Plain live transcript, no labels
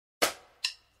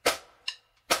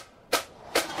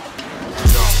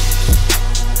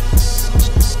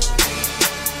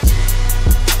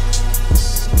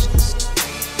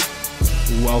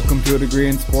to A Degree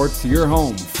in Sports, your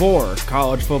home for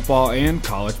college football and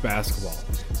college basketball.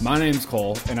 My name's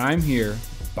Cole, and I'm here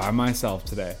by myself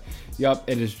today. Yup,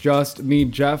 it is just me.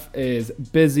 Jeff is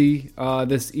busy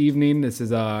this evening. This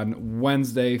is on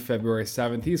Wednesday, February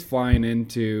 7th. He's flying in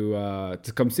to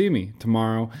come see me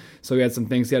tomorrow. So we had some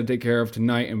things he had to take care of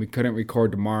tonight, and we couldn't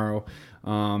record tomorrow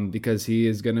because he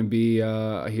is going to be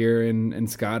here in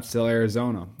Scottsdale,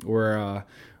 Arizona.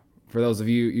 For those of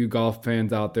you golf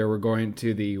fans out there, we're going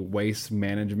to the Waste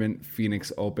Management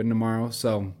Phoenix Open tomorrow.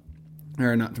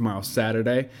 Or not tomorrow,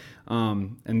 Saturday.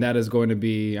 And that is going to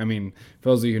be, for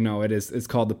those of you who know, it's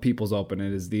called the People's Open.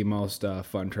 It is the most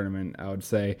fun tournament, I would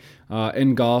say,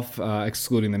 in golf,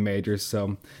 excluding the majors.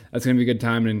 So that's going to be a good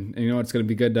time. And you know, it's going to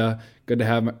be good to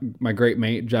have my great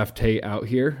mate, Jeff Tate, out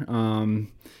here. And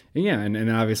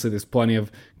obviously there's plenty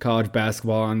of college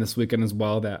basketball on this weekend as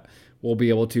well that we'll be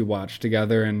able to watch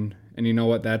together. And you know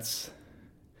what? That's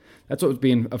what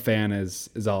being a fan is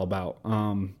all about.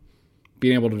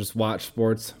 Being able to just watch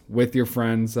sports with your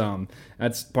friends.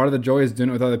 That's part of the joy, is doing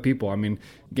it with other people.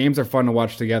 Games are fun to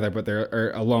watch together, but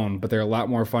they're alone, but they're a lot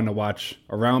more fun to watch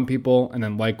around people. And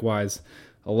then likewise,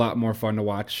 a lot more fun to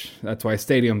watch. That's why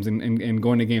stadiums and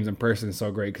going to games in person is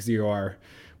so great, because you are,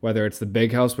 whether it's the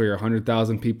big house where you're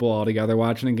 100,000 people all together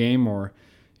watching a game, or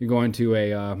you're going to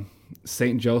a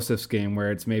St. Joseph's game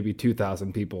where it's maybe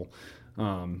 2,000 people.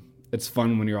 It's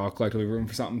fun when you're all collectively rooting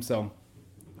for something.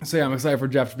 So yeah, I'm excited for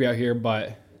Jeff to be out here.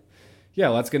 But yeah,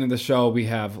 let's get into the show. We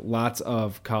have lots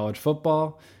of college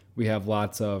football. We have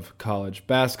lots of college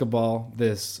basketball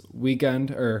this weekend,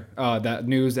 or that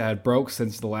news that had broke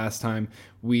since the last time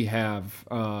we have,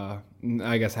 had a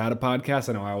podcast.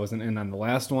 I know I wasn't in on the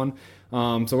last one.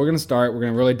 So we're going to start. We're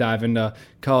going to really dive into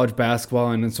college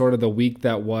basketball and sort of the week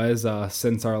that was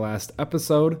since our last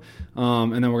episode.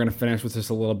 And then we're going to finish with just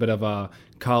a little bit of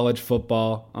college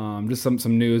football, just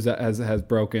some news that has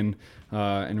broken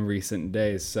in recent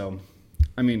days. So,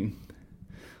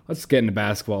 let's get into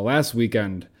basketball. Last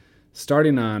weekend,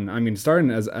 starting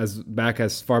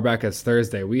as far back as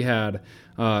Thursday, we had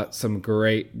some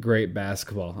great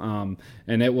basketball.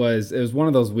 And it was one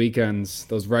of those weekends,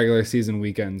 those regular season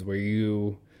weekends, where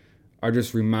you are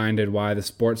just reminded why the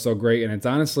sport's so great. And it's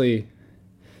honestly,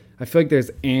 I feel like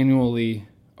there's annually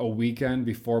a weekend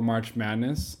before March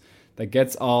Madness that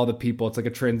gets all the people. It's like a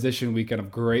transition weekend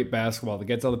of great basketball that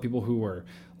gets all the people who were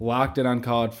locked in on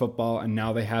college football and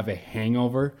now they have a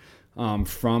hangover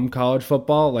from college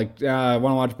football. I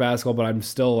want to watch basketball, but I'm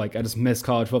still I just miss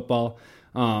college football.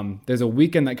 There's a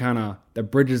weekend that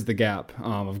bridges the gap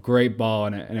of great ball,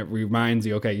 and it reminds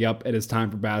you, okay, yep, it is time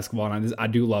for basketball, and I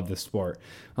do love this sport.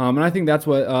 And I think that's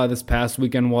what this past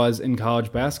weekend was in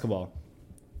college basketball.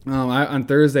 On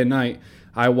Thursday night,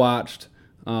 I watched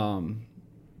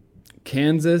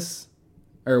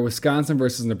Wisconsin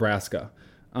versus Nebraska.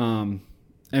 And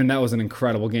that was an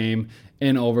incredible game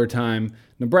in overtime.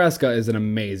 Nebraska is an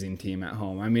amazing team at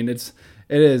home. It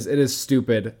is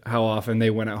stupid how often they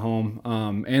win at home.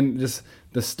 And just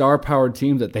the star-powered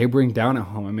teams that they bring down at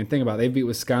home. Think about it. They beat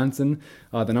Wisconsin,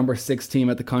 the number 6 team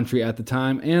at the country at the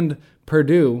time, and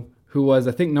Purdue, who was,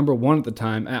 I think, number 1 at the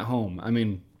time, at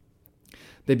home.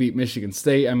 They beat Michigan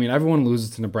State. Everyone loses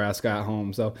to Nebraska at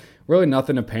home. So really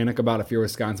nothing to panic about if you're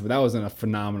Wisconsin, but that was a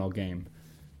phenomenal game.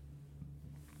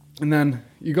 And then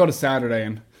you go to Saturday,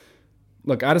 and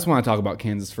look, I just want to talk about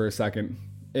Kansas for a second.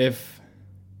 If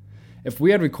we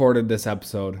had recorded this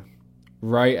episode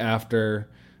right after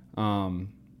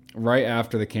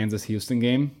the Kansas-Houston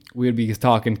game, we would be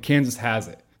talking, Kansas has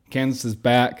it. Kansas is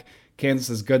back. Kansas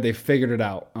is good. They figured it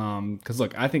out. Because,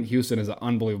 look, I think Houston is an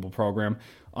unbelievable program,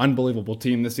 unbelievable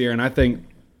team this year, and I think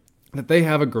that they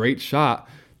have a great shot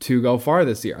to go far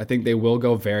this year. I think they will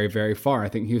go very, very far. I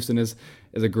think Houston is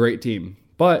a great team.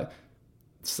 But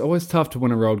it's always tough to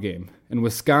win a road game. And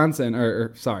when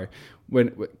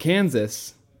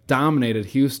Kansas dominated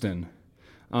Houston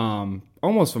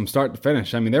almost from start to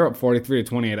finish. They're up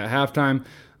 43-28 at halftime.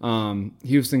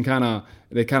 Houston kind of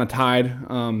tied.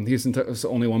 Houston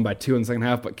only won by 2 in the second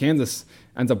half, but Kansas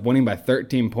ends up winning by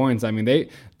 13 points.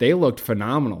 They looked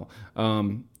phenomenal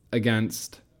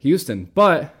against Houston,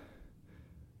 but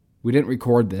we didn't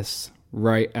record this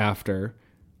right after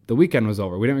the weekend was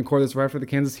over. We didn't record this right after the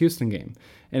Kansas-Houston game.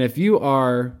 And if you've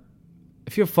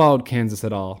followed Kansas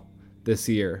at all this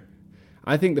year,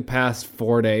 I think the past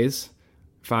 5 days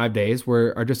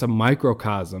are just a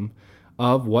microcosm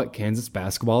of what Kansas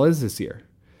basketball is this year.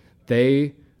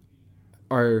 They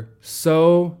are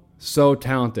so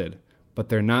talented, but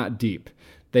they're not deep.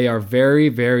 They are very,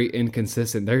 very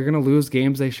inconsistent. They're going to lose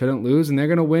games they shouldn't lose, and they're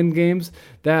going to win games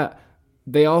that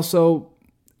they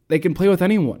can play with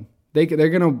anyone. They're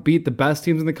going to beat the best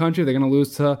teams in the country. They're going to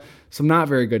lose to some not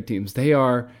very good teams.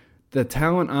 The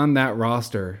talent on that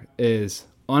roster is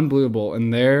unbelievable,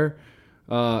 and the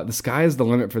sky is the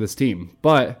limit for this team.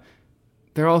 But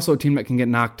they're also a team that can get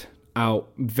knocked out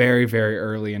very, very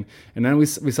early. And then we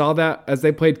saw that as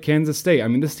they played Kansas State. I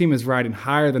mean, this team is riding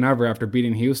higher than ever after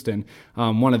beating Houston,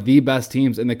 one of the best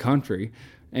teams in the country.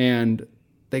 And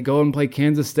they go and play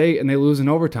Kansas State and they lose in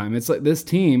overtime. It's like this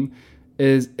team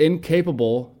is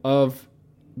incapable of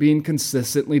being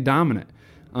consistently dominant.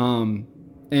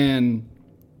 And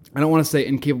I don't want to say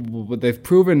incapable, but they've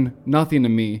proven nothing to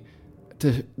me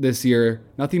this year.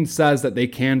 Nothing says that they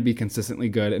can be consistently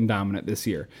good and dominant this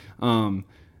year.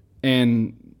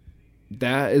 And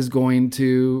that is going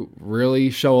to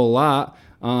really show a lot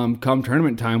come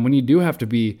tournament time when you do have to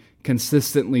be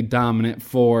consistently dominant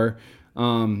for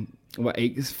 8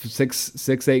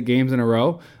 games in a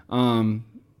row.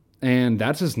 And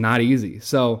that's just not easy.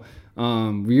 So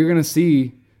you're going to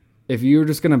see, if you're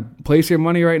just going to place your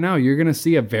money right now, you're going to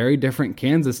see a very different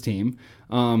Kansas team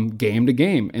game to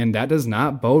game. And that does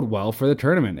not bode well for the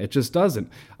tournament. It just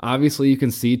doesn't. Obviously, you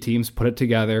can see teams put it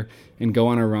together and go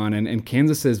on a run. And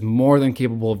Kansas is more than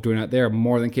capable of doing that. They are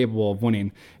more than capable of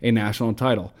winning a national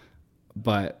title.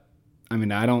 But I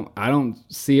mean, I don't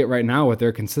see it right now with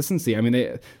their consistency. I mean,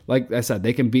 they, like I said,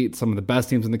 they can beat some of the best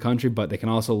teams in the country, but they can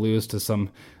also lose to some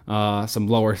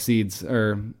lower seeds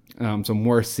or some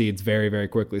worse seeds very, very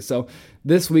quickly. So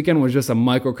this weekend was just a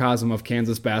microcosm of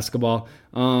Kansas basketball,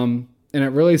 and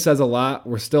it really says a lot.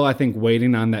 We're still, I think,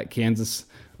 waiting on that Kansas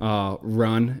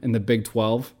run in the Big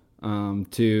 12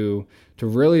 to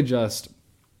really just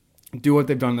do what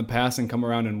they've done in the past and come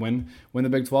around and win the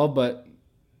Big 12, but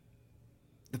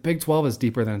the Big 12 is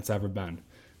deeper than it's ever been.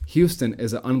 Houston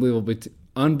is an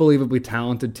unbelievably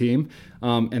talented team,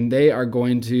 and they are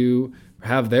going to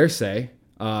have their say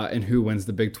in who wins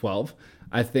the Big 12.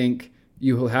 I think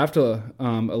you will have to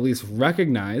at least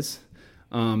recognize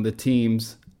the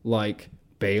teams like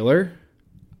Baylor,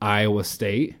 Iowa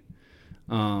State,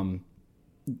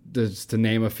 just to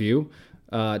name a few,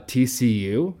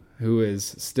 TCU, who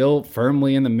is still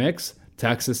firmly in the mix,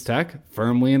 Texas Tech,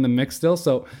 firmly in the mix still.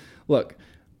 So, look,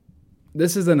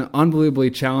 this is an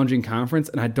unbelievably challenging conference,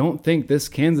 and I don't think this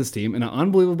Kansas team in an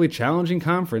unbelievably challenging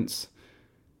conference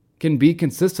can be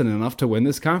consistent enough to win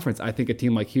this conference. I think a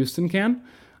team like Houston can.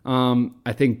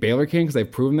 I think Baylor can because they've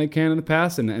proven they can in the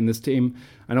past, and this team,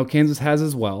 I know Kansas has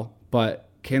as well, but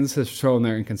Kansas has shown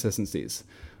their inconsistencies.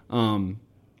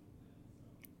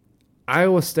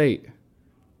 Iowa State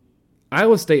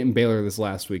and Baylor this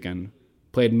last weekend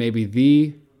played maybe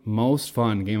the most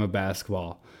fun game of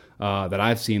basketball that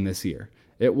I've seen this year.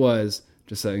 It was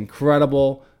just an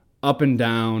incredible up and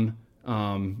down,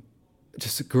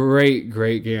 just a great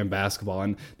game of basketball.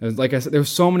 And like I said, there were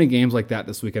so many games like that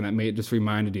this weekend that just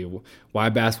reminded you why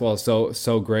basketball is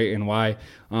so great and why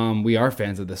we are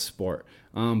fans of this sport.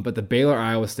 But the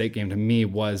Baylor-Iowa State game to me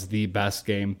was the best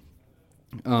game.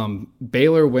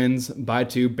 Baylor wins by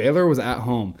 2. Baylor was at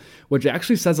home, which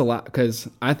actually says a lot because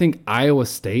I think Iowa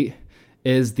State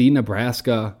is the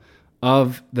Nebraska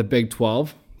of the Big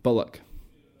 12. But look,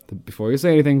 before you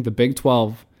say anything, the Big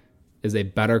 12 is a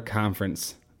better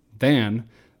conference than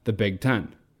the Big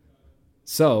 10.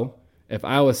 So if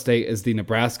Iowa State is the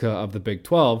Nebraska of the Big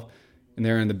 12 and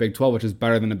they're in the Big 12, which is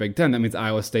better than the Big 10, that means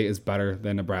Iowa State is better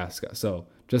than Nebraska. So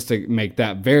just to make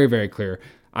that very, very clear,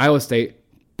 Iowa State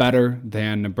better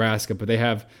than Nebraska, but they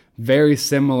have very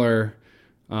similar.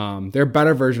 They're a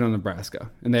better version of Nebraska,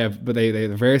 and they're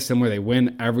very similar. They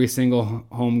win every single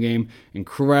home game.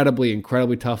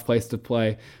 Incredibly tough place to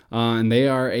play, and they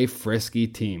are a frisky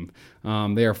team.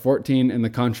 They are 14 in the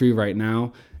country right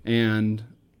now, and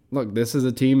look, this is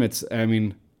a team.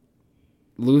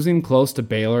 Losing close to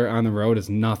Baylor on the road is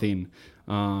nothing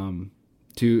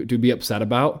to be upset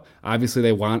about. Obviously,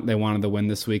 they wanted to win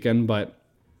this weekend, but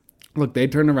look, they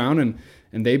turned around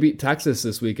and they beat Texas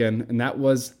this weekend, and that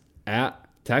was at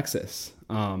Texas.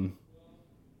 Or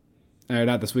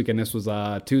not this weekend. This was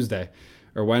Tuesday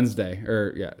or Wednesday.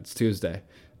 It's Tuesday.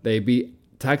 They beat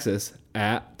Texas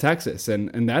at Texas,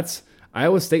 and that's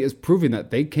Iowa State is proving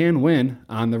that they can win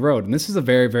on the road. And this is a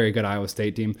very, very good Iowa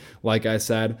State team, like I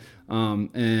said.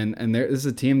 This is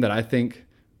a team that I think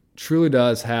truly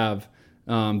does have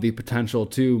the potential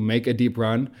to make a deep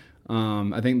run.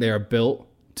 I think they are built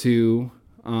to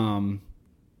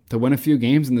win a few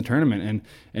games in the tournament,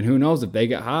 and who knows if they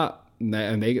get hot,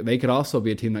 and they could also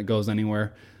be a team that goes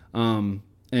anywhere.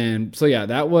 And so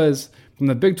that was from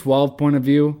the Big 12 point of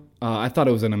view. I thought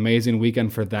it was an amazing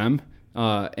weekend for them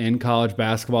in college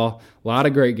basketball. A lot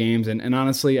of great games, and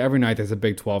honestly, every night there's a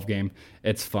Big 12 game.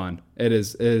 It's fun. It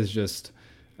is just.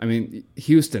 I mean,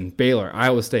 Houston, Baylor,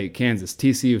 Iowa State, Kansas,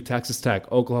 TCU, Texas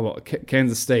Tech, Oklahoma,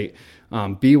 Kansas State,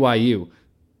 BYU.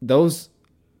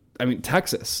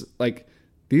 Texas. Like,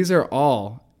 these are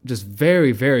all just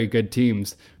very, very good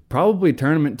teams. Probably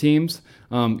tournament teams.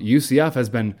 UCF has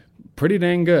been pretty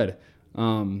dang good.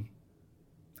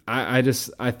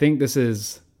 I think this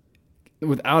is,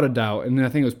 without a doubt, and I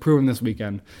think it was proven this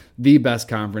weekend, the best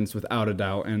conference without a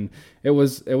doubt. And it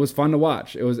was fun to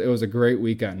watch. It was a great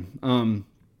weekend.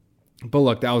 But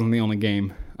look, that wasn't the only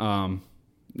game,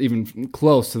 even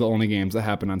close to the only games that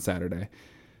happened on Saturday.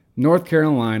 North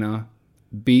Carolina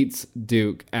beats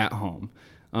Duke at home.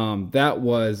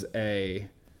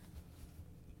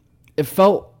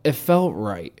 It felt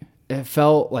right. It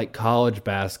felt like college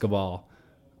basketball.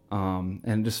 And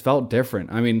it just felt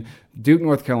different. I mean, Duke,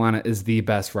 North Carolina is the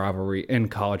best rivalry in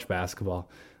college basketball.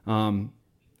 And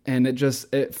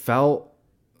it felt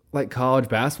like college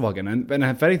basketball again. And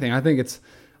if anything, I think it's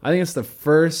the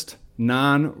first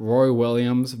non-Roy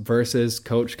Williams versus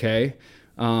Coach K,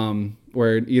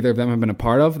 where either of them have been a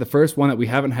part of. The first one that we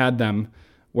haven't had them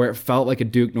where it felt like a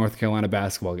Duke, North Carolina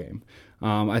basketball game.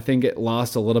 I think it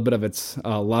lost a little bit of its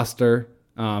luster,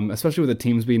 especially with the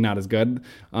teams being not as good.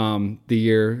 The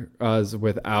year was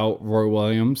without Roy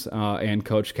Williams and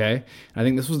Coach K. And I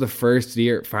think this was the first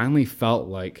year it finally felt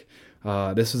like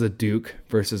this was a Duke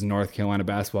versus North Carolina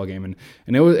basketball game, and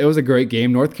it was a great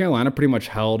game. North Carolina pretty much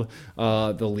held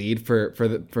the lead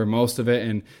for most of it,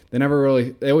 and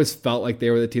they always felt like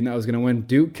they were the team that was going to win.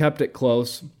 Duke kept it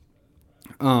close,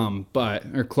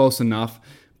 but close enough.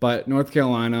 But North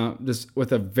Carolina just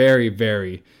with a very,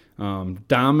 very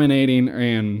dominating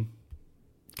and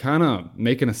kind of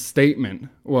making a statement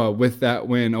with that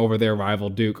win over their rival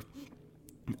Duke,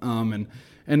 and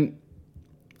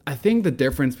I think the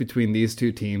difference between these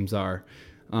two teams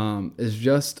is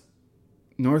just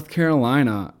North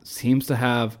Carolina seems to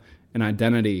have an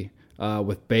identity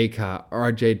with Bacot,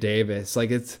 R.J. Davis, like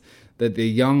it's the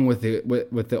young with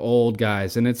the old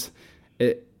guys, and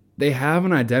they have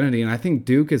an identity, and I think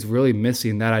Duke is really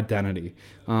missing that identity.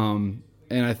 And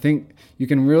I think you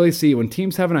can really see when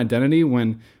teams have an identity,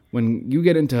 when you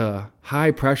get into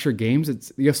high pressure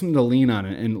games, you have something to lean on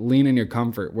and lean in your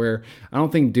comfort, where I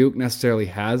don't think Duke necessarily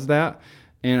has that.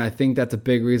 And I think that's a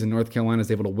big reason North Carolina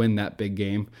is able to win that big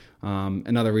game.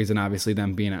 Another reason, obviously,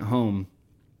 them being at home.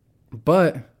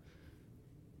 But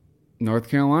North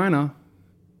Carolina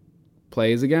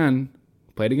played again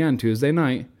Tuesday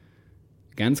night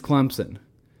against Clemson.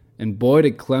 And boy,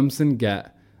 did Clemson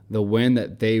get the win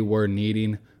that they were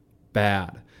needing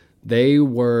bad.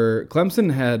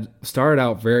 Clemson had started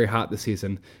out very hot this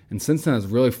season, and since then has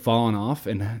really fallen off,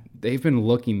 and they've been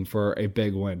looking for a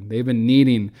big win. They've been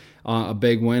needing a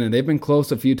big win, and they've been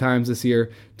close a few times this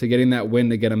year to getting that win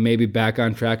to get them maybe back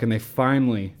on track, and they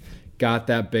finally got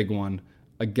that big one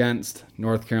against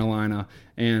North Carolina.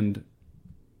 And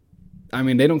I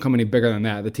mean, they don't come any bigger than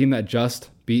that. The team that just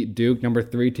beat Duke, number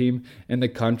 3 team in the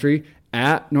country,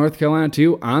 at North Carolina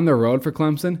too, on the road for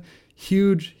Clemson.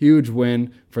 Huge, huge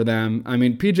win for them. I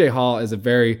mean, PJ Hall is a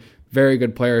very, very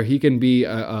good player. He can be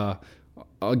a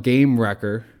game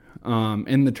wrecker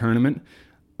in the tournament.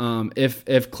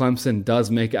 If Clemson does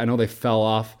make it, I know they fell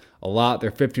off a lot. They're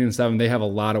 15-7. They have a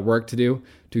lot of work to do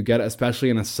to get it, especially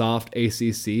in a soft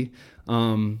ACC.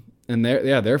 And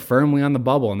they're firmly on the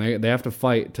bubble, and they have to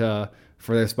fight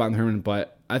for their spot in the tournament.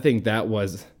 But I think that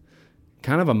was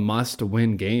kind of a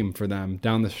must-win game for them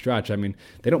down the stretch. I mean,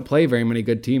 they don't play very many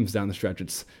good teams down the stretch.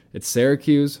 It's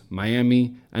Syracuse,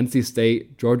 Miami, NC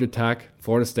State, Georgia Tech,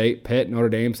 Florida State, Pitt, Notre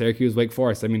Dame, Syracuse, Wake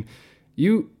Forest. I mean,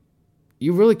 you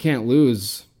really can't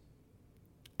lose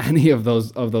any of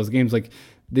those games. Like,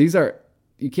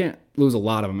 you can't lose a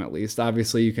lot of them, at least.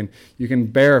 Obviously, you can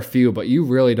bear a few, but you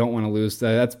really don't want to lose.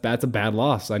 That's a bad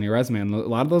loss on your resume. And a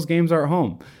lot of those games are at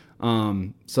home.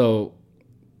 So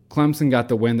Clemson got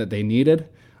the win that they needed,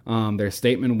 their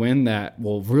statement win that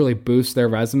will really boost their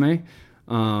resume,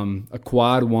 a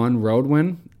quad 1 road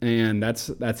win, and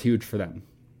that's huge for them.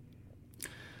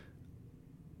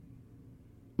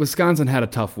 Wisconsin had a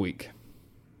tough week.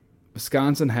 I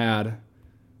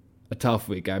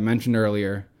mentioned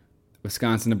earlier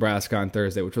Wisconsin-Nebraska on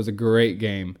Thursday, which was a great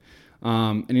game.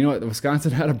 And you know what?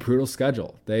 Wisconsin had a brutal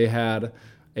schedule. They had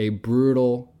a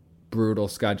brutal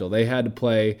schedule. They had to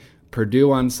play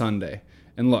Purdue on Sunday.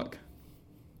 And look,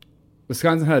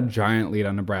 Wisconsin had a giant lead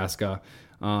on Nebraska.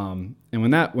 And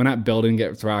when that building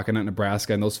gets rocking at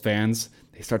Nebraska and those fans,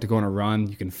 they start to go on a run,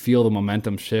 you can feel the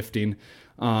momentum shifting.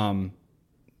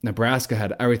 Nebraska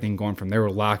had everything going from. They were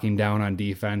locking down on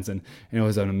defense, and it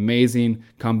was an amazing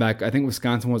comeback. I think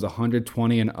Wisconsin was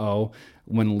 120-0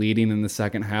 when leading in the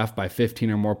second half by 15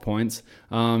 or more points,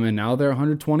 and now they're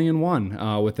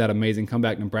 120-1 with that amazing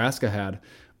comeback Nebraska had.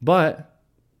 But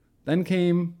then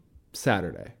came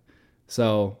Saturday,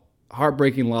 so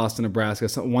heartbreaking loss to Nebraska,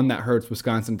 one that hurts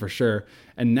Wisconsin for sure.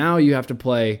 And now you have to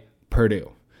play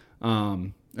Purdue,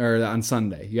 or on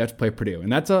Sunday you have to play Purdue,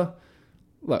 and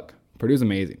look. Purdue's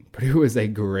amazing. Purdue is a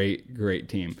great, great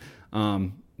team.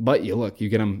 But you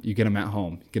get them at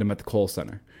home. You get them at the Kohl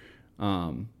Center.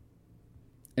 And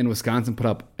Wisconsin put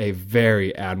up a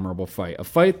very admirable fight. A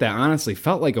fight that honestly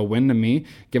felt like a win to me,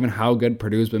 given how good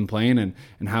Purdue's been playing and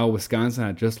how Wisconsin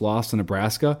had just lost to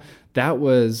Nebraska. That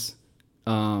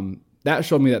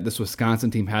showed me that this Wisconsin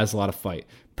team has a lot of fight.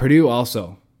 Purdue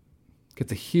also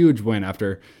gets a huge win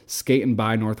after skating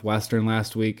by Northwestern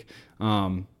last week.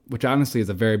 Which honestly is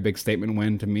a very big statement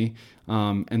win to me.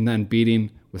 And then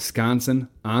beating Wisconsin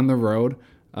on the road.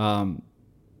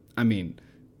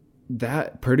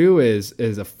 That Purdue is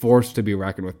a force to be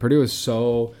reckoned with. Purdue is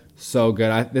so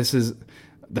good. This is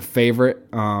the favorite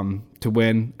to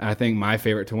win. I think my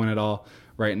favorite to win it all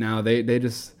right now.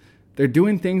 They're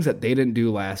doing things that they didn't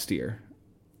do last year.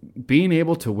 Being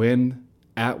able to win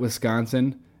at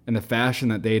Wisconsin in the fashion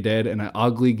that they did in an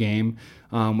ugly game,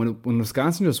 when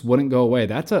Wisconsin just wouldn't go away.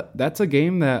 That's a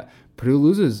game that Purdue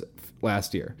loses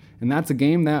last year, and that's a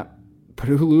game that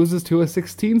Purdue loses to a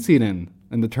 16 seed in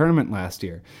the tournament last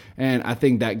year. And I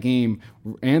think that game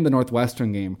and the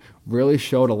Northwestern game really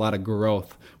showed a lot of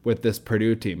growth with this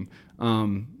Purdue team,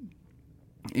 and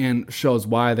shows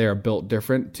why they are built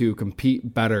different to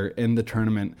compete better in the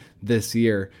tournament this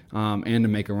year, and to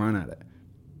make a run at it.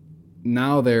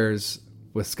 Now there's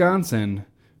Wisconsin,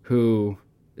 who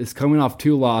is coming off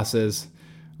 2 losses,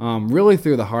 really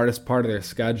through the hardest part of their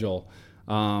schedule.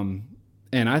 And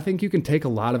I think you can take a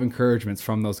lot of encouragements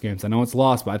from those games. I know it's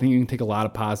lost, but I think you can take a lot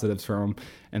of positives from them.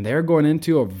 And they're going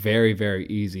into a very, very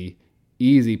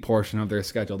easy portion of their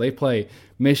schedule. They play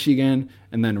Michigan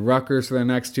and then Rutgers for their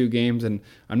next 2 games. And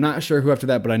I'm not sure who after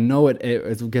that, but I know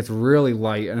it gets really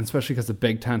light, and especially because the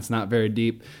Big Ten's not very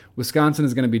deep. Wisconsin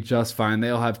is going to be just fine.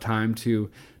 They'll have time to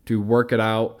work it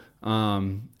out,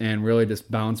 and really just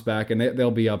bounce back, and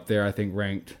they'll be up there, I think,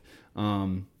 ranked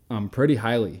pretty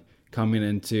highly coming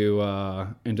into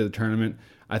the tournament.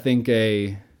 I think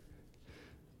a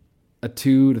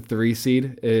 2 to 3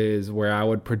 seed is where I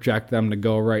would project them to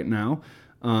go right now.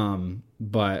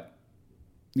 But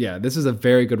yeah, this is a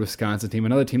very good Wisconsin team,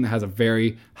 another team that has a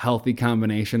very healthy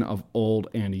combination of old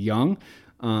and young.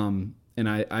 And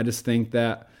I just think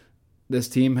that this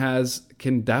team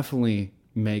can definitely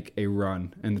make a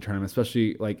run in the tournament,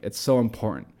 especially it's so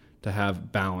important to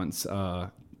have balance,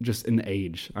 just in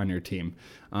age on your team.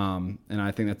 And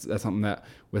I think that's something that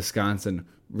Wisconsin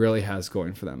really has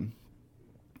going for them.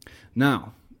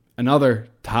 Now, another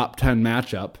top 10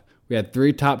 matchup. We had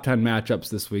 3 top 10 matchups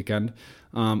this weekend.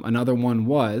 Another one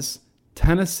was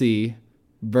Tennessee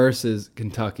versus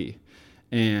Kentucky.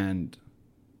 And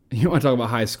you want to talk about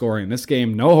high scoring. This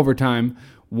game, no overtime,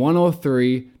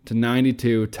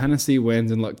 103-92. Tennessee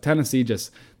wins. And look,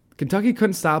 Kentucky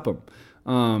couldn't stop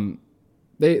them.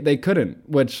 They couldn't,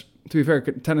 which, to be fair,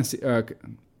 Tennessee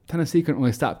couldn't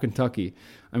really stop Kentucky.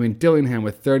 I mean, Dillingham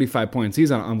with 35 points. He's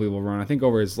on an unbelievable run. I think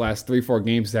over his last 3-4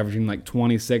 games, he's averaging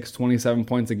 26, 27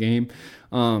 points a game.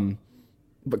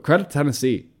 But credit to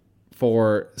Tennessee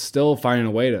for still finding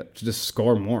a way to just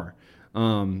score more,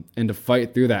 and to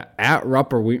fight through that at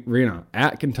Rupp Arena,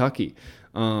 at Kentucky.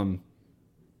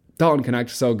 Dalton Knecht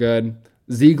so good.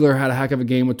 Ziegler had a heck of a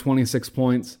game with 26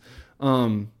 points.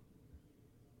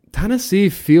 Tennessee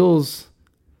feels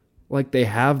like they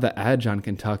have the edge on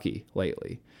Kentucky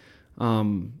lately.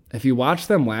 If you watch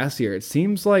them last year, it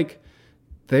seems like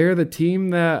they're the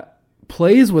team that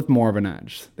plays with more of an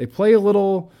edge. They play a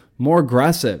little more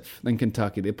aggressive than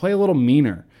Kentucky. They play a little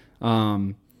meaner.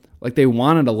 Like they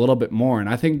wanted a little bit more. And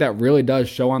I think that really does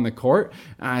show on the court.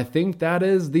 And I think that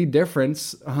is the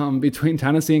difference between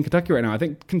Tennessee and Kentucky right now. I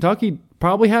think Kentucky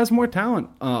probably has more talent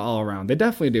all around. They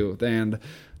definitely do than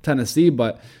Tennessee.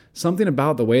 But something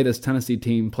about the way this Tennessee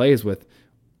team plays with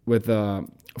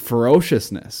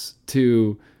ferociousness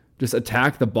to just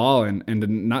attack the ball and they're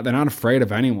not afraid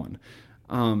of anyone.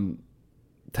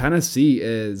 Tennessee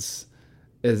is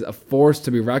a force to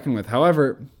be reckoned with.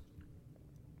 However,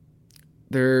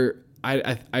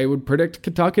 I would predict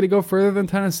Kentucky to go further than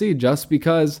Tennessee just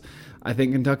because I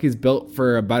think Kentucky's built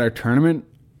for a better tournament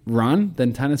run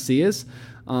than Tennessee is.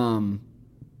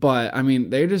 But I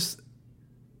mean,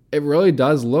 it really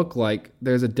does look like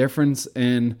there's a difference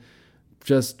in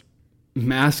just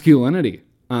masculinity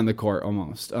on the court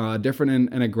almost.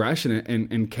 Different in aggression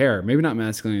and care. Maybe not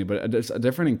masculinity, but just a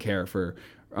different in care for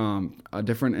a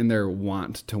different in their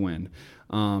want to win.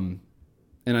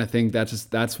 And I think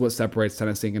that's what separates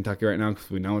Tennessee and Kentucky right now,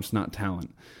 because we know it's not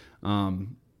talent.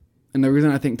 And the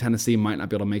reason I think Tennessee might not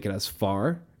be able to make it as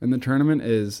far in the tournament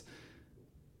is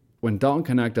when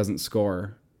Dalton Knecht doesn't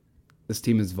score, this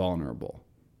team is vulnerable.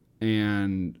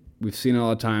 And we've seen it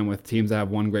all the time with teams that have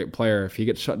one great player. If he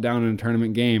gets shut down in a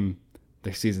tournament game,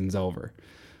 their season's over.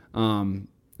 And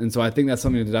so I think that's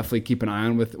something to definitely keep an eye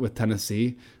on with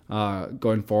Tennessee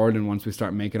going forward, and once we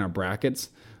start making our brackets.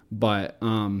 But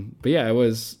yeah,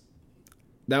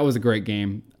 that was a great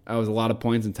game. That was a lot of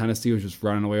points, and Tennessee was just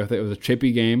running away with it. It was a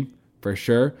chippy game for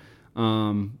sure,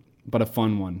 but a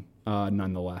fun one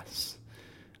nonetheless.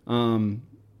 UConn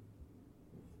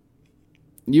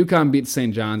beat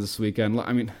St. John's this weekend.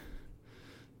 I mean,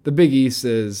 the Big East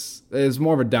is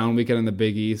more of a down weekend in the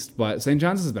Big East, but St.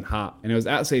 John's has been hot, and it was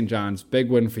at St. John's. Big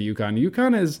win for UConn.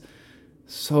 UConn is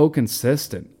so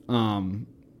consistent.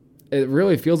 It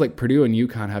really feels like Purdue and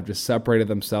UConn have just separated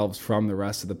themselves from the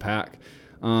rest of the pack.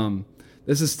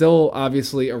 This is still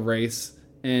obviously a race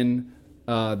in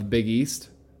the Big East.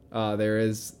 There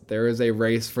is a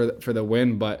race for the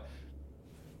win, but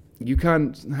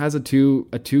UConn has a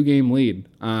two game lead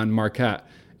on Marquette,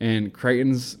 and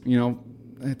Creighton's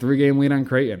a 3-game lead on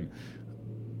Creighton.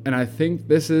 And I think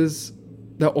this is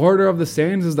the order of the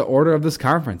standings is the order of this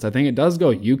conference. I think it does go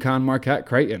UConn, Marquette,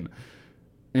 Creighton.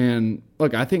 And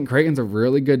look, I think Creighton's a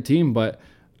really good team, but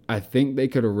I think they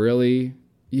could really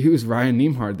use Ryan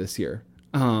Nembhard this year.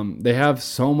 They have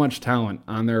so much talent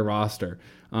on their roster,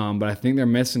 but I think they're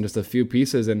missing just a few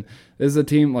pieces. And this is a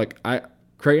team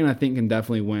Creighton, I think, can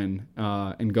definitely win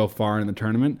and go far in the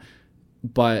tournament,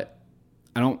 but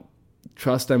I don't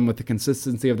trust them with the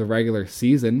consistency of the regular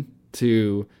season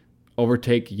to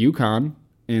overtake UConn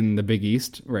in the Big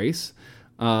East race.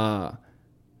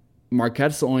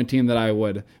 Marquette's the only team that I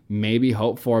would maybe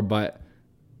hope for, but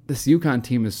this UConn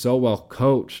team is so well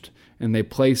coached, and they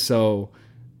play so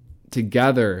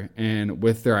together and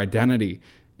with their identity,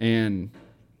 and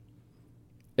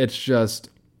it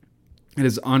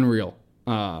is unreal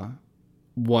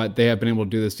what they have been able to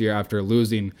do this year after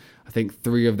losing, I think,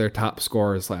 3 of their top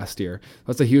scorers last year.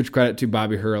 That's a huge credit to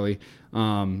Bobby Hurley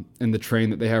and the train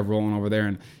that they have rolling over there,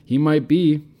 and he might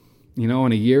be, in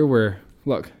a year where,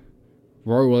 look,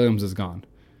 Roy Williams is gone.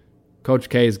 Coach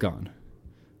K is gone.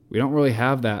 We don't really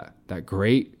have that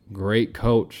great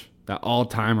coach, that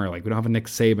all-timer. Like, we don't have a Nick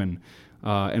Saban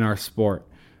in our sport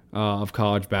of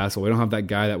college basketball. We don't have that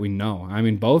guy that we know. I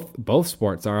mean, both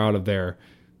sports are out of their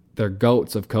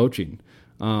goats of coaching.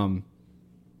 I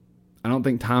don't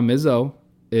think Tom Izzo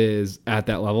is at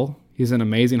that level. He's an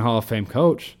amazing Hall of Fame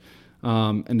coach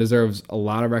and deserves a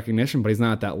lot of recognition, but he's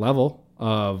not at that level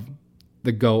of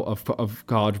the GOAT of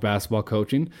college basketball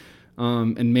coaching.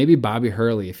 And maybe Bobby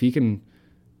Hurley, if he can,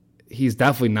 he's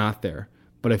definitely not there.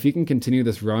 But if he can continue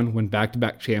this run, win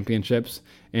back-to-back championships,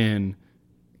 and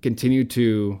continue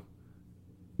to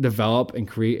develop and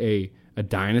create a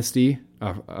dynasty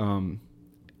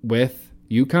with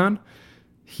UConn,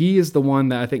 he is the one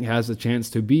that I think has a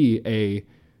chance to be a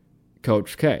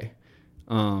Coach K.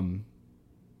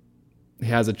 He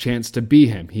has a chance to be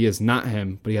him. He is not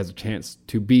him, but he has a chance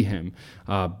to be him.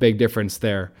 Big difference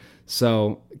there.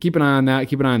 So keep an eye on that.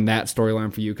 Keep an eye on that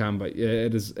storyline for UConn. But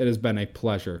it has been a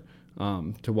pleasure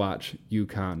to watch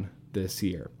UConn this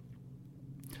year.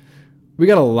 We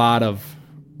got a lot of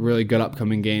really good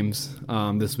upcoming games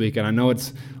this week, and I know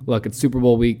it's Super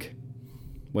Bowl week,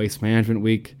 Waste Management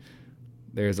week.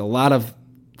 There's a lot of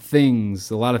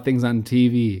things on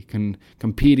TV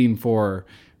competing for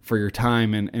your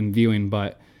time and viewing.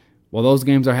 But while those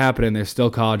games are happening, there's still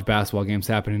college basketball games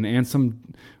happening, and some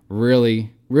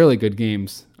really, really good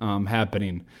games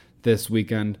happening this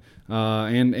weekend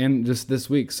and just this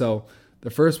week. So the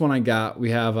first one I got,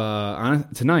 we have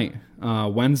on tonight,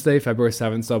 Wednesday, February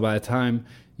 7th. So by the time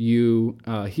you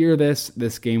hear this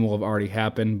game will have already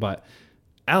happened. But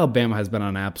Alabama has been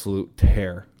on an absolute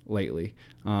tear lately.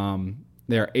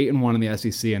 They are 8-1 in the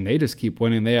SEC, and they just keep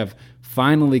winning. They have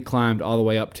finally climbed all the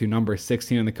way up to number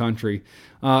 16 in the country.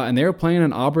 And they are playing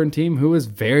an Auburn team who is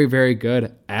very, very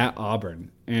good at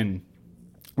Auburn. And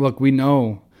look, we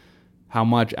know how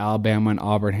much Alabama and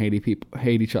Auburn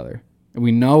hate each other. And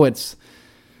we know it's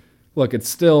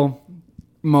still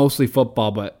mostly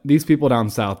football, but these people down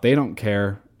south, they don't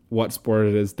care what sport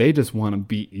it is. They just want to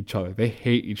beat each other. They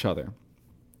hate each other.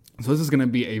 So this is going to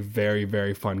be a very,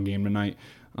 very fun game tonight.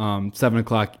 7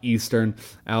 o'clock Eastern,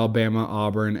 Alabama,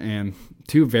 Auburn, and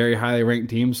 2 very highly ranked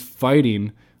teams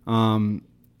fighting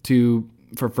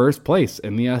for first place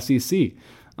in the SEC.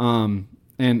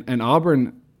 And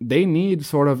Auburn, they need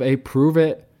sort of a prove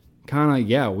it kind of,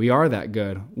 yeah, we are that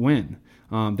good win.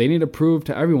 They need to prove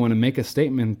to everyone and make a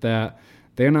statement that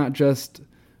they're not just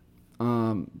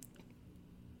a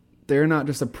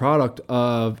product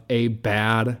of a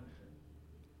bad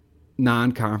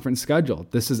non-conference schedule.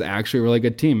 This is actually a really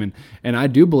good team. And I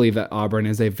do believe that Auburn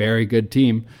is a very good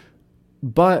team,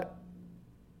 but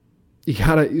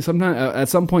at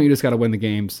some point you just gotta win the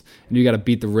games and you gotta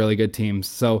beat the really good teams.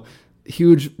 So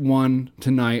huge one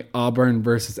tonight, Auburn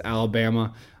versus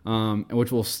Alabama,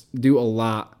 which will do a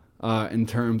lot in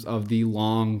terms of the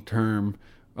long-term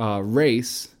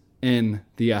race in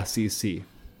the SEC.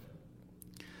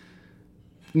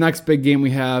 Next big game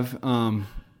we have, and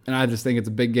I just think it's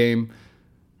a big game,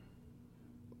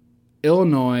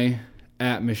 Illinois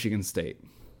at Michigan State.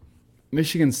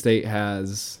 Michigan State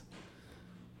has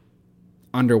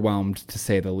underwhelmed, to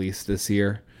say the least, this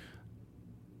year.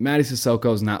 Mady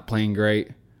Sissoko is not playing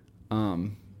great.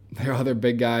 Their other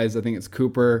big guys, I think it's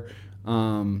Cooper.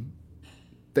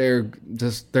 Their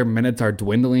minutes are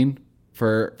dwindling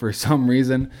for some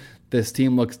reason. This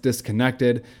team looks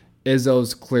disconnected.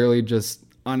 Izzo's clearly just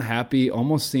unhappy.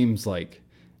 Almost seems like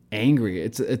angry.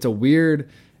 It's a weird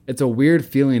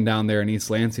feeling down there in East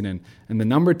Lansing, and the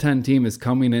number 10 team is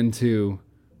coming into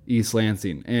East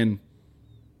Lansing. And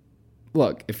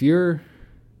look, if you're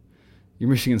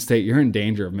Michigan State, you're in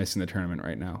danger of missing the tournament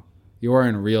right now. You are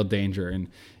in real danger, and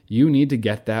you need to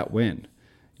get that win.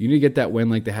 You need to get that win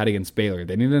like they had against Baylor.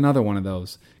 They need another one of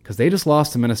those because they just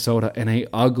lost to Minnesota in an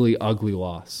ugly, ugly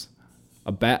loss.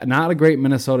 Not a great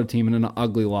Minnesota team and an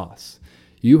ugly loss.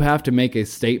 You have to make a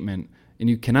statement, and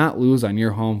you cannot lose on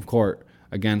your home court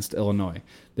against Illinois.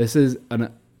 This is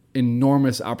an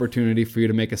enormous opportunity for you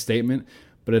to make a statement,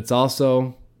 but it's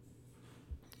also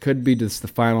could be just the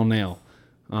final nail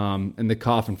in the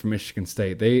coffin for Michigan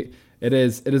State. It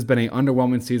has been an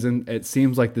underwhelming season. It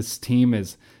seems like this team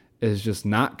is just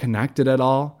not connected at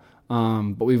all.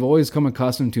 But we've always come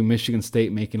accustomed to Michigan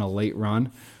State making a late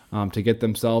run to get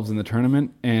themselves in the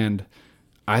tournament, and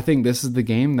I think this is the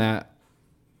game that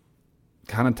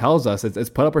kind of tells us it's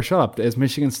put up or shut up. Is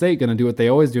Michigan State going to do what they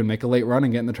always do and make a late run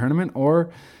and get in the tournament, or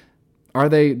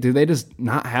do they just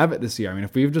not have it this year? I mean,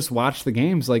 if we've just watched the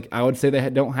games, like I would say they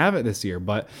don't have it this year,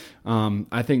 but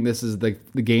I think this is the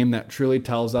game that truly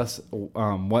tells us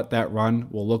what that run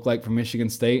will look like for Michigan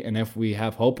State, and if we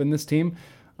have hope in this team.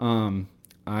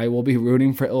 I will be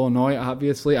rooting for Illinois,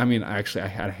 obviously. I mean, I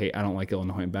don't like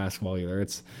Illinois in basketball either.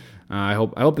 I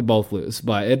hope they both lose,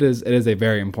 but it is a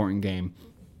very important game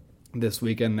this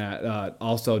weekend that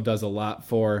also does a lot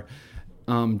for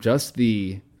just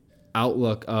the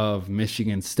outlook of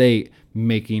Michigan State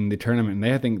making the tournament.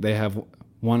 And I think they have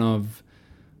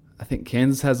I think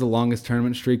Kansas has the longest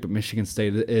tournament streak, but Michigan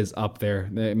State is up there.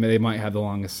 They might have the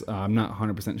longest. I'm not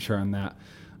 100% sure on that.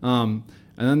 And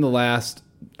then the last,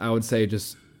 I would say,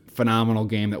 just phenomenal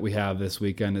game that we have this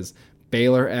weekend is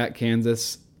Baylor at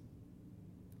Kansas.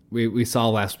 We saw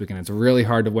last weekend. It's really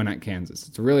hard to win at Kansas.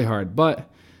 It's really hard, but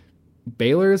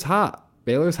Baylor is hot.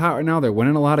 Baylor's hot right now. They're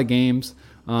winning a lot of games.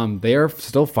 They are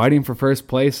still fighting for first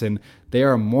place, and they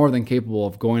are more than capable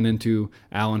of going into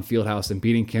Allen Fieldhouse and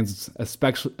beating Kansas,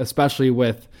 especially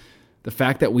with the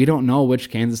fact that we don't know which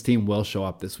Kansas team will show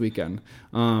up this weekend.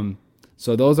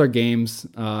 So those are games.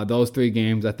 Those three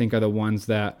games, I think, are the ones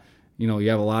that, you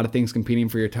have a lot of things competing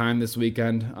for your time this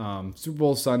weekend. Super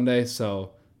Bowl Sunday,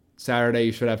 so Saturday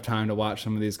you should have time to watch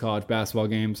some of these college basketball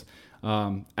games.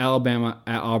 Alabama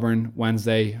at Auburn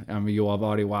Wednesday. You will have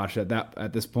already watched it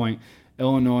at this point.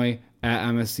 Illinois at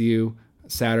MSU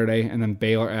Saturday, and then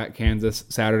Baylor at Kansas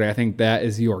Saturday. I think that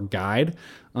is your guide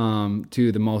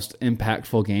to the most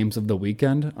impactful games of the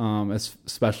weekend,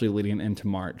 especially leading into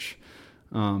March.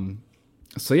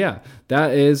 So yeah,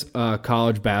 that is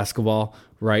college basketball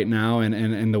right now,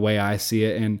 and the way I see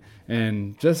it,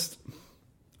 and just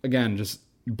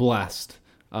blessed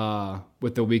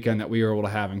with the weekend that we were able to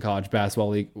have in college basketball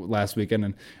league last weekend,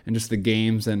 and just the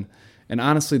games and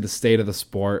honestly the state of the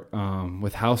sport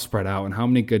with how spread out and how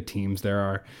many good teams there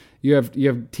are. You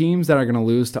have teams that are going to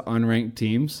lose to unranked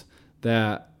teams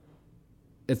that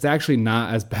it's actually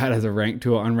not as bad as a ranked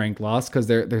to an unranked loss, because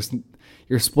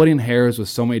you're splitting hairs with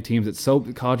so many teams.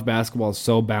 College basketball is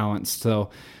so balanced. So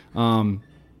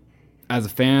as a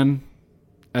fan,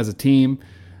 as a team,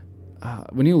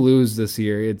 when you lose this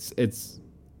year, it's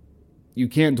you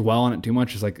can't dwell on it too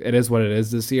much. It's like, it is what it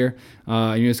is this year.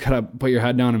 You just got to put your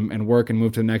head down and work and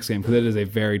move to the next game, because it is a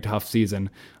very tough season.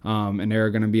 And there are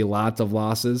going to be lots of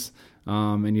losses.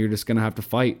 And you're just going to have to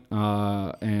fight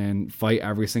and fight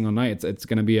every single night. It's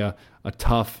going to be a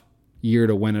tough year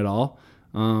to win it all.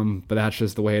 But that's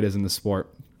just the way it is in the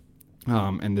sport.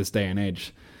 in this day and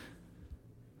age.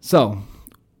 So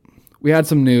we had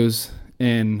some news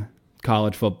in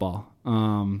college football.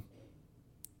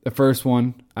 The first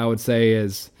one I would say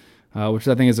is, which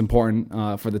I think is important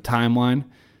for the timeline,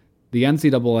 the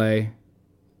NCAA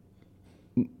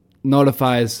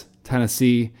notifies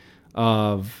Tennessee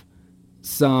of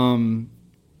some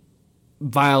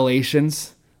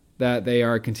violations that they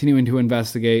are continuing to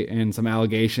investigate and some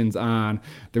allegations on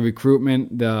the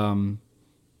recruitment, the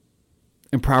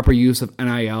improper use of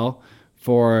NIL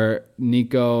for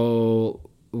Nico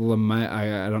Lamette.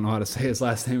 I don't know how to say his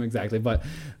last name exactly, but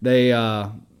he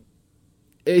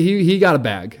got a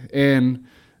bag, and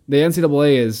the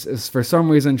NCAA is for some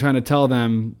reason trying to tell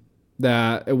them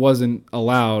that it wasn't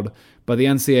allowed, but the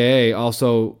NCAA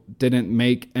also didn't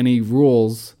make any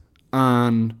rules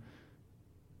on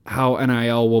how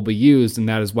NIL will be used, and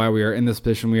that is why we are in this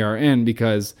position we are in,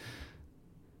 because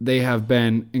they have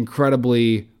been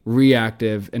incredibly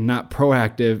reactive and not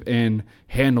proactive in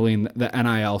handling the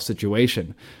NIL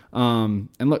situation. And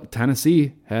look,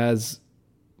 Tennessee has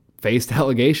faced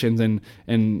allegations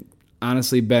and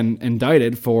honestly been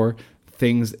indicted for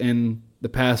things in the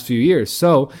past few years.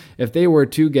 So if they were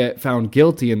to get found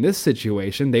guilty in this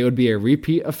situation, they would be a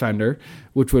repeat offender,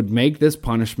 which would make this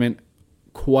punishment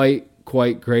quite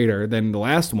greater than the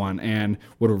last one and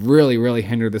would really, really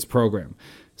hinder this program.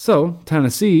 So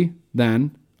Tennessee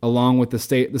then, along with the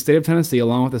state of Tennessee,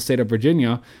 along with the state of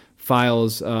Virginia,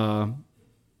 files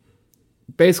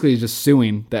basically just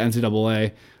suing the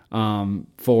NCAA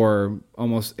for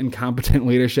almost incompetent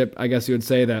leadership. I guess you would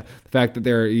say that the fact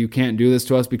that you can't do this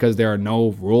to us because there are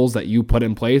no rules that you put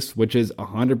in place, which is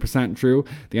 100% true.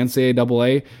 The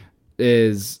NCAA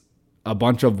is a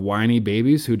bunch of whiny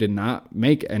babies who did not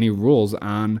make any rules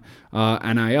on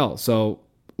NIL. So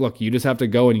look, you just have to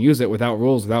go and use it without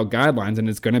rules, without guidelines, and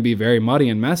it's going to be very muddy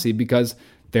and messy because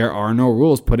there are no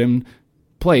rules put in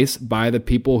place by the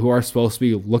people who are supposed to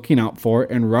be looking out for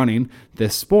and running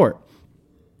this sport.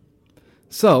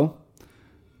 So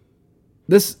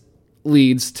this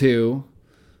leads to,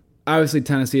 obviously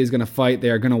Tennessee is going to fight,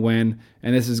 they are going to win,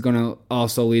 and this is going to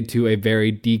also lead to a very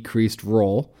decreased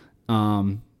role,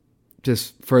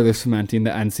 just further cementing the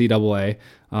NCAA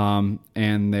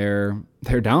and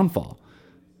their downfall.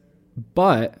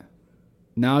 But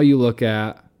now you look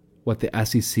at what the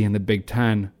SEC and the Big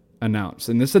Ten announced,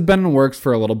 and this had been in the works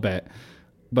for a little bit,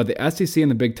 but the SEC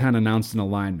and the Big Ten announced an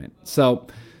alignment. So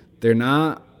they're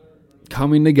not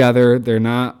coming together, they're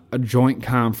not a joint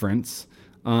conference,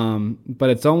 but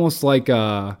it's almost like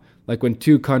when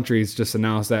two countries just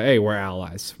announce that, hey, we're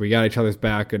allies, we got each other's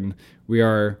back, and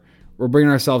we're bringing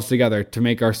ourselves together to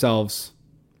make ourselves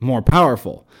more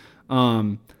powerful.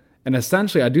 And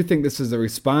essentially, I do think this is a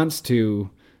response to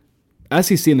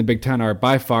SEC and the Big Ten are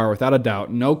by far, without a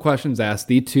doubt, no questions asked,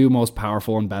 the two most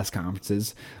powerful and best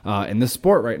conferences in the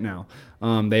sport right now.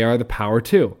 They are the power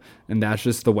two, and that's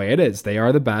just the way it is. They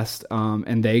are the best,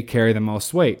 and they carry the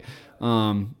most weight.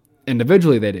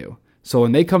 Individually, they do. So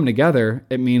when they come together,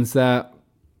 it means that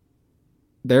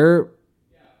they're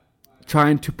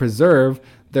trying to preserve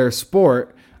their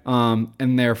sport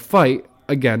and their fight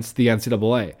against the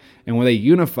NCAA. And when they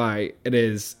unify,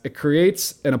 it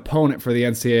creates an opponent for the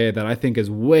NCAA that I think is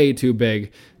way too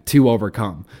big to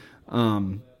overcome.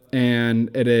 And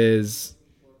it is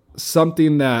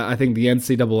something that I think the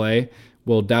NCAA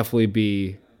will definitely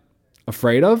be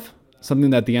afraid of,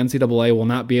 something that the NCAA will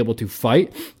not be able to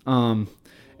fight. And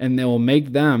they will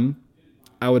make them,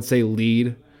 I would say,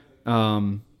 lead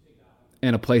in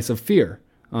a place of fear,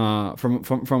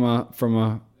 from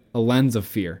a lens of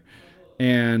fear.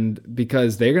 And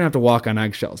because they're going to have to walk on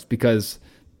eggshells, because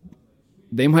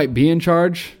they might be in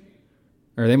charge,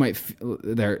 or they might,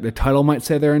 their title might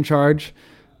say they're in charge,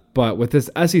 but with this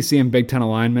SEC and Big Ten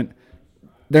alignment,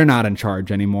 they're not in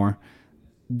charge anymore.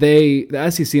 The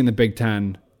SEC and the Big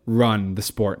Ten run the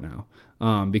sport now,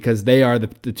 because they are the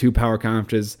two power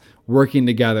conferences working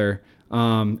together,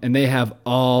 and they have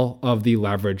all of the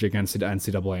leverage against the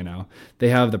NCAA now. They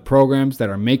have the programs that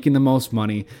are making the most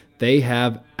money. They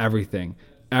have everything,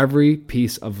 every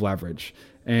piece of leverage.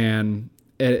 And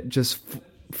it just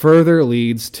further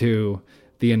leads to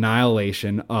the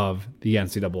annihilation of the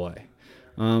NCAA.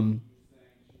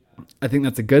 I think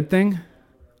that's a good thing.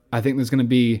 I think there's going to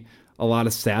be a lot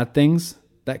of sad things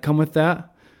that come with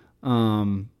that.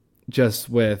 Just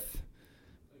with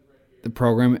the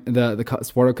program, the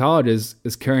sport of college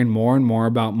is caring more and more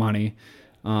about money.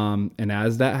 And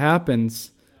as that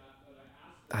happens,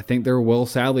 I think there will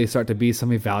sadly start to be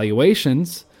some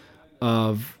evaluations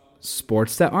of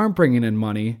sports that aren't bringing in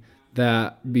money,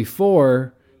 that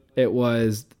before it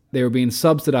was they were being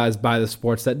subsidized by the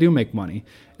sports that do make money.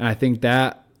 And I think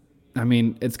that,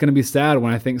 it's going to be sad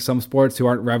when I think some sports who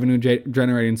aren't revenue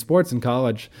generating sports in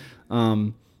college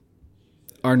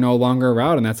are no longer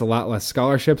around, and that's a lot less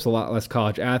scholarships, a lot less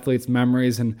college athletes,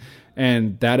 memories, and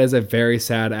that is a very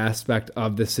sad aspect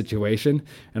of this situation.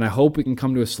 And I hope we can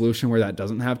come to a solution where that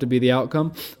doesn't have to be the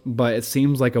outcome, but it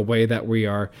seems like a way that we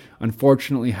are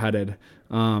unfortunately headed,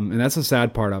 and that's a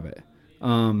sad part of it.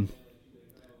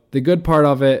 The good part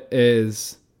of it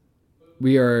is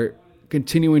we are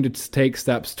continuing to take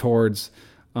steps towards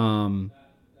a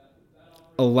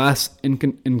less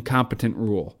incompetent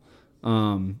rule.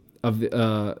 Of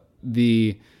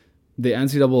the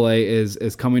NCAA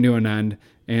is coming to an end,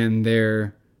 and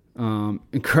their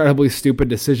incredibly stupid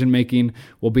decision making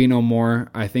will be no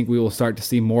more. I think we will start to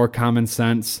see more common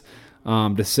sense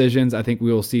decisions. I think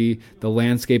we will see the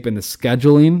landscape and the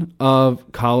scheduling of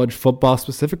college football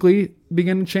specifically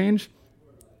begin to change.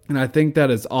 And I think that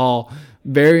is all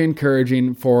very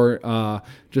encouraging for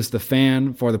just the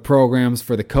fan, for the programs,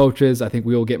 for the coaches. I think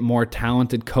we will get more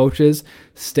talented coaches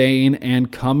staying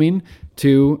and coming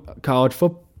to college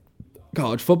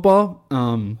football.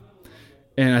 And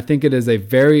I think it is a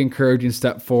very encouraging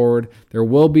step forward. There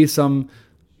will be some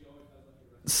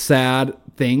sad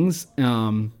things,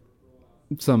 some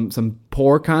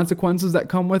poor consequences that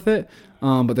come with it.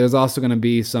 But there's also going to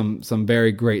be some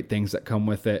very great things that come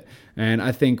with it. And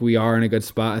I think we are in a good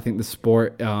spot. I think the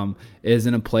sport is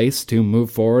in a place to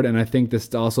move forward. And I think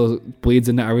this also bleeds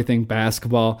into everything,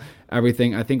 basketball,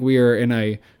 everything. I think we are in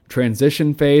a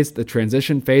transition phase. The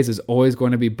transition phase is always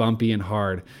going to be bumpy and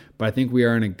hard, but I think we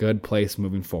are in a good place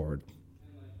moving forward.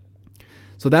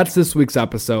 So that's this week's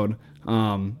episode.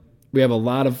 We have a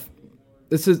lot of,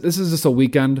 this is just a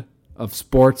weekend of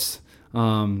sports,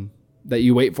 that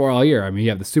you wait for all year. You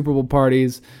have the Super Bowl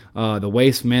parties, the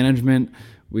Waste Management.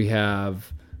 We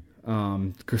have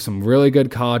some really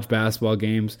good college basketball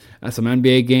games, some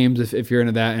NBA games if you're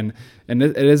into that. And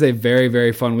it is a very,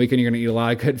 very fun weekend. You're going to eat a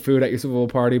lot of good food at your Super Bowl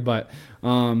party. But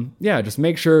just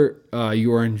make sure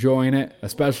you are enjoying it,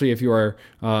 especially if you are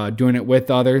doing it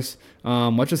with others.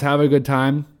 Let's just have a good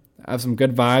time, have some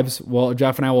good vibes. Well,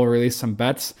 Jeff and I will release some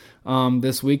bets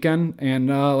this weekend, and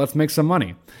let's make some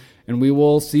money. And we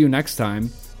will see you next time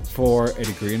for A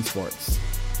Degree in Sports.